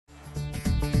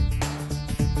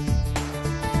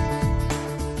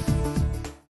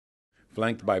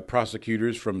Flanked by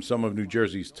prosecutors from some of New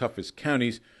Jersey's toughest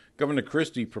counties, Governor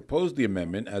Christie proposed the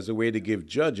amendment as a way to give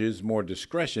judges more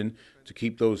discretion to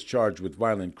keep those charged with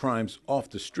violent crimes off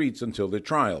the streets until their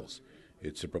trials.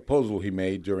 It's a proposal he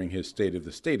made during his State of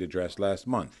the State address last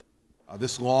month.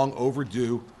 This long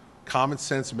overdue common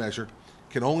sense measure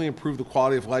can only improve the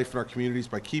quality of life in our communities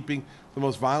by keeping the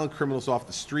most violent criminals off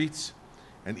the streets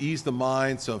and ease the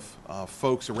minds of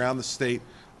folks around the state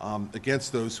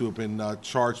against those who have been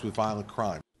charged with violent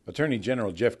crime. Attorney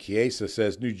General Jeff Chiesa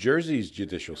says New Jersey's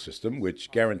judicial system, which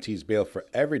guarantees bail for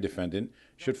every defendant,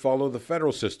 should follow the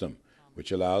federal system,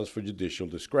 which allows for judicial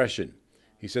discretion.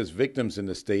 He says victims in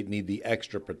the state need the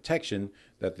extra protection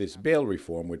that this bail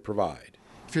reform would provide.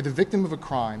 If you're the victim of a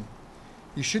crime,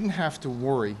 you shouldn't have to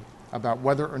worry about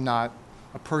whether or not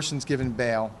a person's given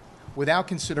bail without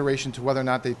consideration to whether or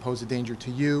not they pose a danger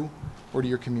to you or to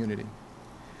your community.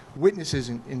 Witnesses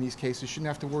in these cases shouldn't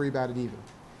have to worry about it either.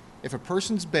 If a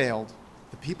person's bailed,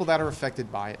 the people that are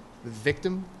affected by it, the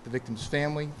victim's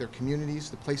family, their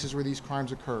communities, the places where these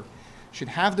crimes occur, should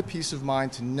have the peace of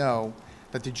mind to know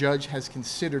that the judge has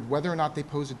considered whether or not they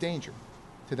pose a danger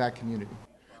to that community.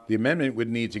 The amendment would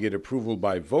need to get approval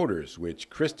by voters, which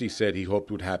Christie said he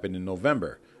hoped would happen in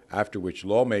November, after which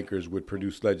lawmakers would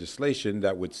produce legislation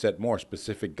that would set more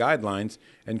specific guidelines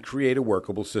and create a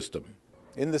workable system.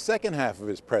 In the second half of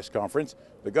his press conference,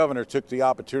 the governor took the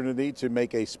opportunity to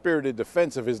make a spirited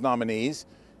defense of his nominees,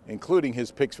 including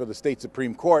his picks for the state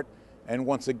Supreme Court and,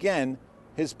 once again,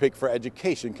 his pick for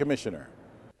Education Commissioner.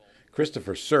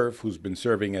 Christopher Surf, who's been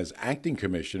serving as acting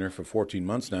commissioner for 14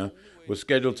 months now, was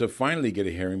scheduled to finally get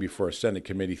a hearing before a Senate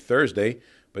committee Thursday,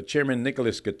 but Chairman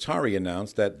Nicholas Gattari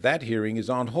announced that hearing is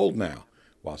on hold now,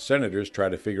 while senators try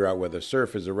to figure out whether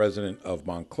Surf is a resident of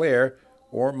Montclair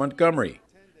or Montgomery.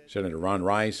 Senator Ron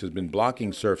Rice has been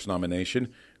blocking Surf's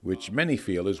nomination, which many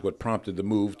feel is what prompted the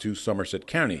move to Somerset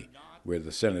County, where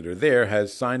the senator there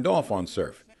has signed off on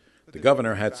Surf. The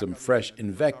governor had some fresh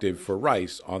invective for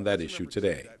Rice on that issue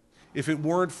today. If it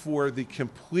weren't for the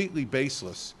completely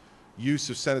baseless use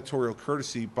of senatorial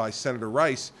courtesy by Senator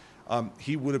Rice,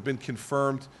 he would have been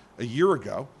confirmed a year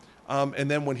ago. And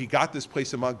then when he got this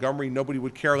place in Montgomery, nobody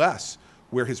would care less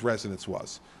where his residence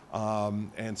was.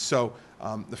 And so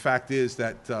the fact is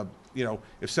that,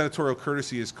 if senatorial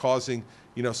courtesy is causing,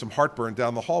 some heartburn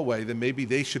down the hallway, then maybe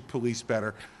they should police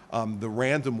better the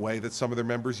random way that some of their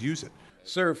members use it.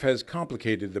 Surf has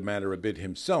complicated the matter a bit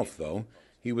himself, though.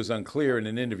 He was unclear in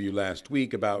an interview last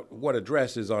week about what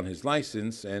address is on his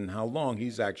license and how long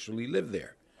he's actually lived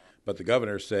there. But the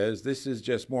governor says this is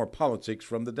just more politics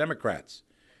from the Democrats,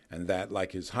 and that,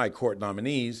 like his high court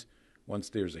nominees, once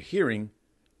there's a hearing,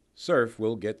 Surf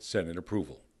will get Senate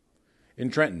approval. In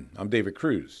Trenton, I'm David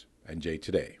Cruz, NJ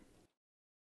Today.